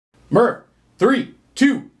Murph, 3,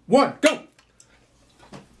 2, 1, go!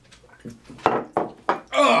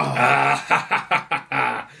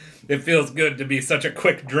 It feels good to be such a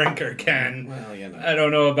quick drinker, Ken. Well, you know. I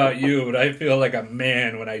don't know about you, but I feel like a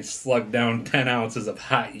man when I slug down 10 ounces of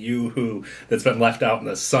hot yoo-hoo that's been left out in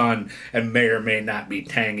the sun and may or may not be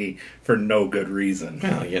tangy for no good reason.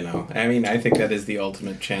 Well, you know. I mean, I think that is the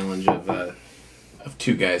ultimate challenge of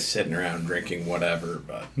two guys sitting around drinking whatever,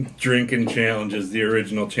 but... Drinking challenges, the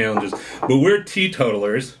original challenges. But we're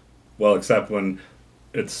teetotalers. Well, except when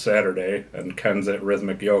it's Saturday and Ken's at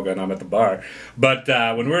rhythmic yoga and I'm at the bar. But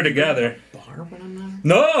when we're together... Bar when I'm not?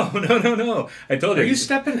 No. I told you. Are you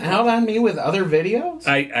stepping out on me with other videos?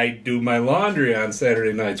 I do my laundry on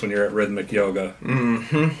Saturday nights when you're at rhythmic yoga.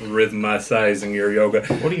 Mm-hmm. Rhythmicizing your yoga.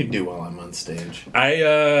 What do you do while I'm on stage?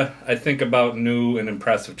 I think about new and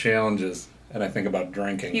impressive challenges, and I think about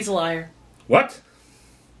drinking. He's a liar. What?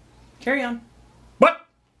 Carry on. What?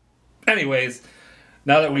 Anyways,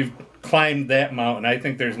 now that we've climbed that mountain, I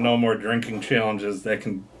think there's no more drinking challenges that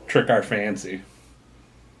can trick our fancy.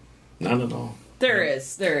 Not at all. There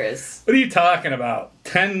is. What are you talking about?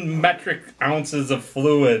 10 metric ounces of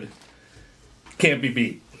fluid can't be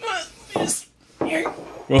beat.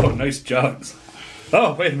 Whoa, nice jugs.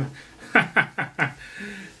 Oh, wait a minute.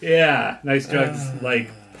 Yeah, nice jugs like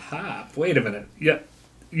pop. Wait a minute. Yeah,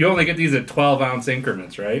 you only get these at 12-ounce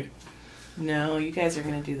increments, right? No, you guys are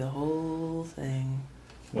going to do the whole thing.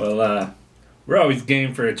 Well, we're always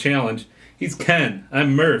game for a challenge. He's Ken.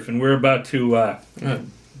 I'm Murph, and we're about to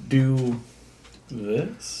do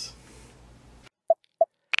this.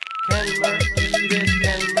 Ken Murph, do this.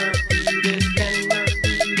 Ken Murph, do this. Ken Murph,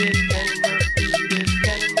 do this. Ken Murph, do this.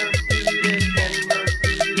 Ken Murph, do this. Ken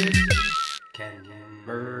Murph, do this. Ken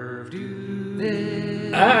Murph, do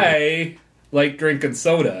this. I like drinking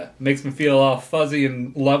soda. Makes me feel all fuzzy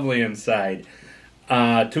and lovely inside.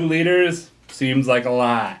 2 liters seems like a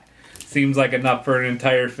lot. Seems like enough for an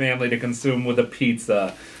entire family to consume with a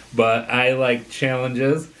pizza. But I like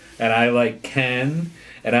challenges, and I like Ken,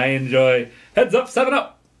 and I enjoy Heads Up,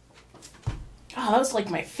 7-Up. Oh, that was like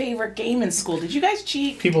my favorite game in school. Did you guys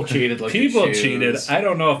cheat? People cheated like People the shoes. cheated. I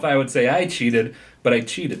don't know if I would say I cheated, but I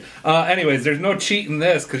cheated. Anyways, there's no cheat in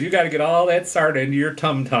this, because you got to get all that started into your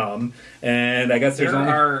tum-tum, and I guess There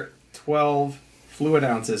are 12 fluid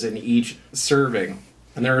ounces in each serving,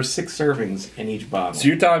 and there are 6 servings in each bottle. So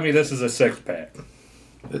you're telling me this is a 6-pack?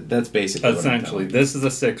 That's basically Essentially, this is a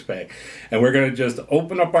 6-pack. And we're going to just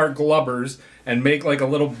open up our glubbers and make like a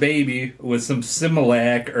little baby with some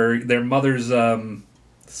Similac or their mother's Similac.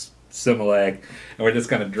 And we're just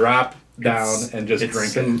going to drop down and just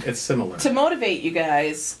drink it. It's similar. To motivate you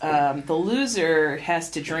guys, the loser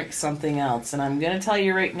has to drink something else. And I'm going to tell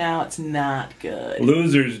you right now, it's not good.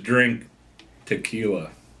 Losers drink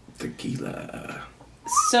tequila. Tequila.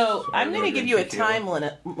 So I'm going to give you a time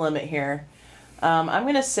limit here. I'm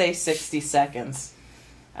going to say 60 seconds.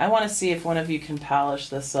 I want to see if one of you can polish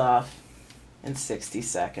this off in 60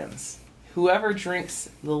 seconds. Whoever drinks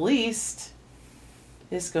the least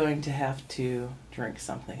is going to have to drink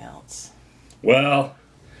something else. Well,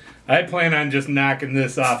 I plan on just knocking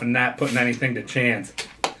this off and not putting anything to chance.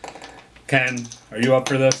 Ken, are you up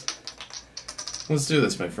for this? Let's do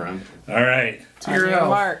this, my friend. All right. On your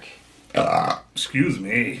mark. Excuse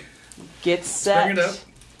me. Get set. Bring it up.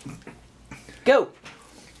 Go.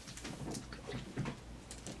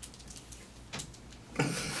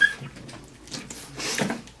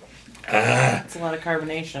 It's a lot of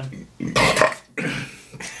carbonation.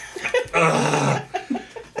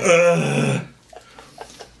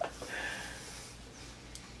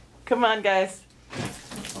 Come on, guys.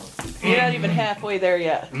 You're not even halfway there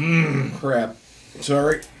yet. Crap.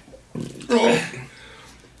 Sorry.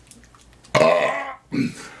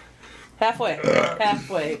 Halfway.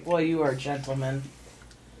 Halfway. Well, you are a gentleman.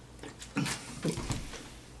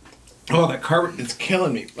 Oh, that carbon, it's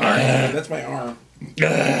killing me. All right, that's my arm.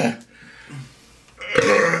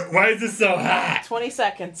 Why is this so hot? 20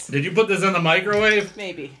 seconds. Did you put this in the microwave?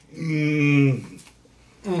 Maybe.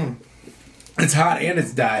 It's hot and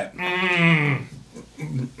it's diet.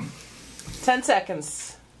 10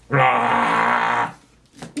 seconds.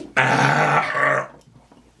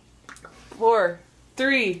 4,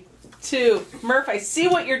 3, 2. Murph, I see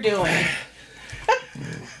what you're doing.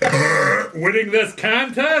 Winning this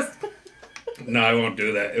contest? No, I won't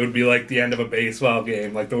do that. It would be like the end of a baseball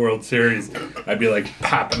game, like the World Series. I'd be like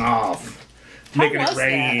popping off, making it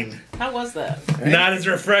rain. How was that? Not as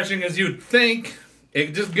refreshing as you'd think.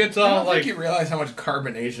 It just gets all I don't like... think you realize how much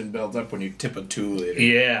carbonation builds up when you tip a 2 liter.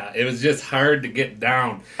 Yeah, it was just hard to get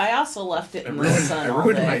down. I also left it in the sun I all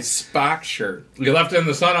ruined day. my Spock shirt. You left it in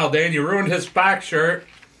the sun all day and you ruined his Spock shirt.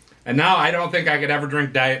 And now I don't think I could ever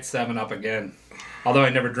drink Diet 7-Up again. Although I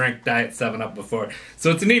never drank Diet 7-Up before.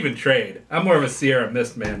 So it's an even trade. I'm more of a Sierra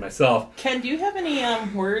Mist man myself. Ken, do you have any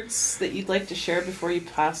words that you'd like to share before you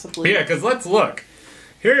possibly... Yeah, because let's look.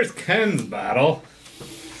 Here's Ken's bottle.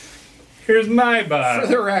 Here's my bottle.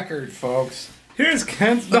 For the record, folks. Here's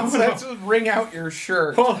Ken's... Let's ring out your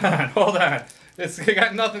shirt. Hold on. It's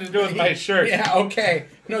got nothing to do with my shirt. Yeah, okay.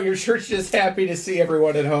 No, your shirt's just happy to see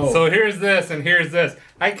everyone at home. So here's this and here's this.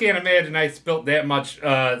 I can't imagine I spilt that much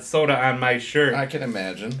soda on my shirt. I can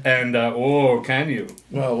imagine. And, can you?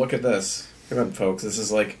 Well, look at this. Come on, folks. This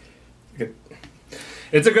is like...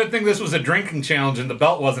 It's a good thing this was a drinking challenge and the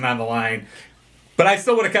belt wasn't on the line. But I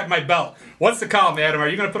still would have kept my belt. What's the call, madam? Are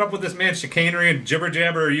you going to put up with this man's chicanery and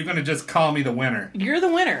jibber-jabber, or are you going to just call me the winner? You're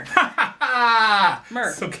the winner.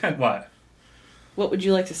 Murph. So, Ken, what? What would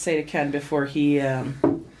you like to say to Ken before he...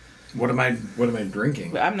 What am I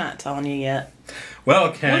drinking? I'm not telling you yet.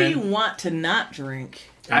 Well, Ken... What do you want to not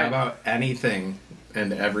drink? How about anything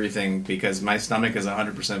and everything, because my stomach is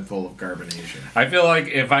 100% full of carbonation. I feel like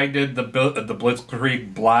if I did the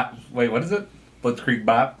Blitzkrieg Blot... Wait, what is it? Blitzkrieg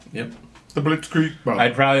Bop? Yep. The Blitzkrieg Bop.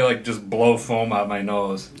 I'd probably, like, just blow foam out my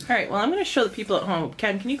nose. All right, well, I'm going to show the people at home.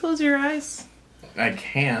 Ken, can you close your eyes? I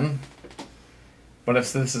can. But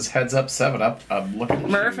if this is heads up, 7-Up, I'm looking at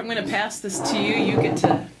Murph, you. I'm going to pass this to you. You get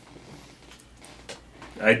to...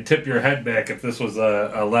 I'd tip your head back if this was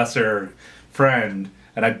a lesser friend,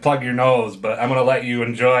 and I'd plug your nose, but I'm going to let you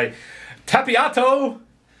enjoy Tapiato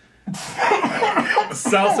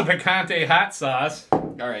Salsa Picante Hot Sauce.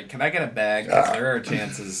 All right, can I get a bag? 'Cause there are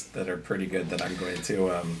chances that are pretty good that I'm going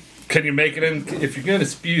to... Can you make it in? If you're going to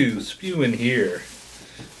spew in here.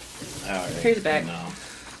 All right. Here's a bag. No.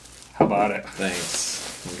 How about it?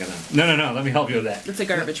 Thanks. I'm going to... No. Let me help you with that. It's a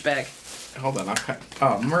garbage bag. Hold on, I'll cut...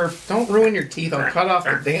 Oh, Murph, don't ruin your teeth. I'll cut off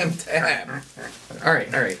the damn tab. All right.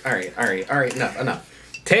 Enough.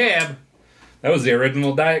 Tab? That was the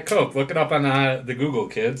original Diet Coke. Look it up on the Google,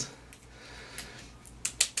 kids.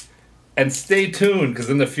 And stay tuned, because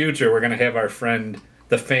in the future, we're going to have our friend,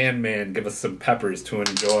 the Fan Man, give us some peppers to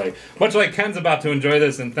enjoy. Much like Ken's about to enjoy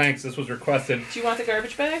this, and thanks, this was requested... Do you want the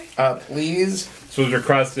garbage bag? Please. This was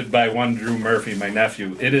requested by one Drew Murphy, my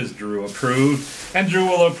nephew. It is Drew approved, and Drew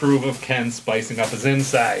will approve of Ken spicing up his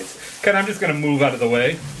insides. Ken, I'm just going to move out of the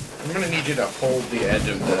way. I'm going to need you to hold the edge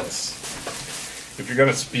of this. If you're going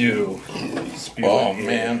to spew Oh, in here.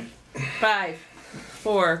 man. 5,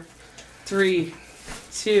 4, 3,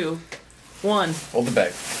 2, 1. Hold the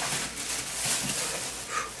bag.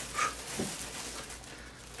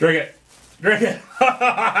 Drink it.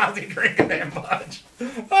 How's he drinking that much?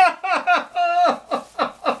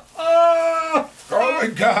 Oh, my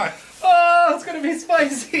God. Oh, it's going to be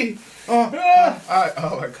spicy. Oh my God.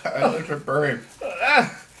 I look at burn.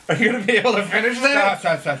 Are you going to be able to finish that?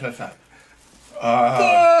 Stop.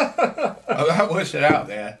 I'm not wishing out,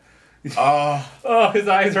 man. Oh, his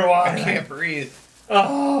eyes are I watering. can't breathe.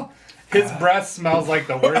 Oh, his breath smells like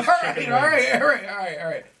the worst chicken All wings. right.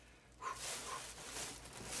 All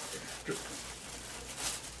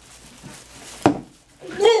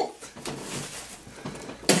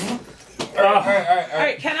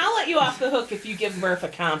Alright, Ken, I'll let you off the hook if you give Murph a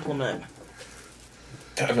compliment.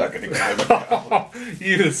 I'm not going to give him a compliment.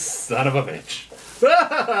 You son of a bitch.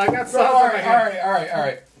 I got sauce. All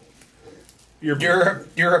right.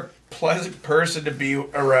 You're a pleasant person to be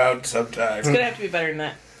around sometimes. It's gonna have to be better than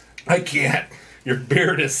that. I can't. Your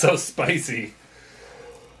beard is so spicy.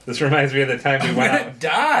 This reminds me of the time we I'm went gonna out.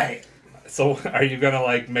 die. So, are you gonna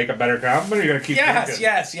like make a better compliment, or are you gonna keep drinking?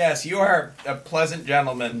 Yes. You are a pleasant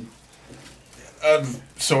gentleman of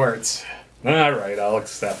sorts. All right, I'll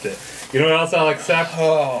accept it. You know what else I'll accept?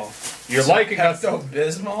 Oh, You're liking us.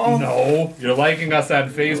 Pepto-Bismol? No, you're liking us on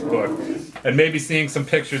Facebook, and maybe seeing some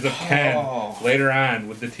pictures of Ken later on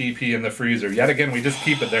with the TP in the freezer. Yet again, we just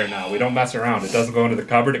keep it there now. We don't mess around. It doesn't go into the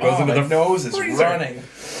cupboard. It goes into the nose is freezer. running.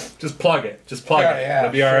 Just plug it. Yeah,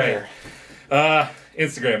 It'll be all sure. right.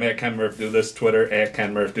 Instagram at Ken Murph Do This. Twitter at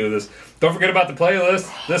Ken Murph Do This. Don't forget about the playlist.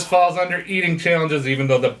 This falls under eating challenges, even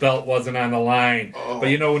though the belt wasn't on the line. But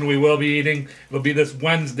you know when we will be eating? It'll be this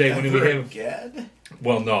Wednesday when we have. Again?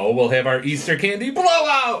 Well, no, we'll have our Easter candy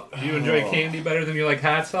blowout. Do you enjoy candy better than you like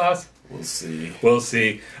hot sauce? We'll see. We'll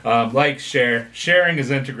see. Like, share. Sharing is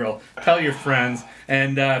integral. Tell your friends.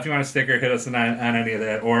 And if you want a sticker, hit us on any of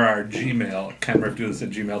that. Or our Gmail,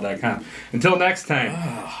 kenmurphdothis@gmail.com. Until next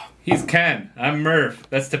time, he's Ken. I'm Murph.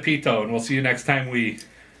 That's Tapito. And we'll see you next time we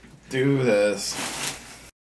Do this.